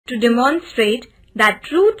to demonstrate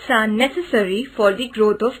that roots are necessary for the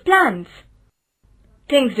growth of plants.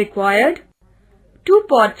 Things required: 2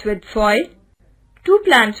 pots with soil, 2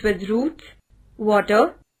 plants with roots, water,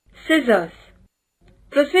 scissors.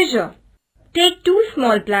 Procedure: take 2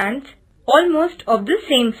 small plants almost of the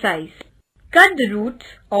same size. Cut the roots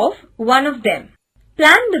of one of them.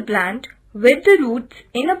 Plant the plant with the roots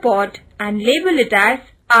in a pot and label it as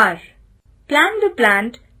R. Plant the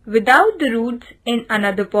plant without the roots in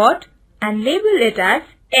another pot and label it as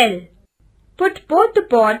L. Put both the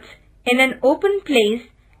pots in an open place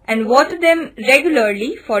and water them regularly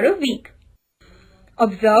for a week.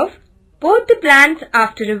 Observe both the plants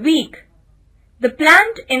after a week. The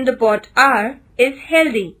plant in the pot R is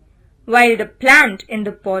healthy, while the plant in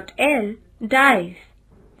the pot L dies.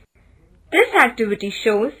 This activity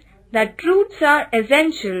shows that roots are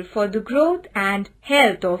essential for the growth and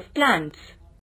health of plants.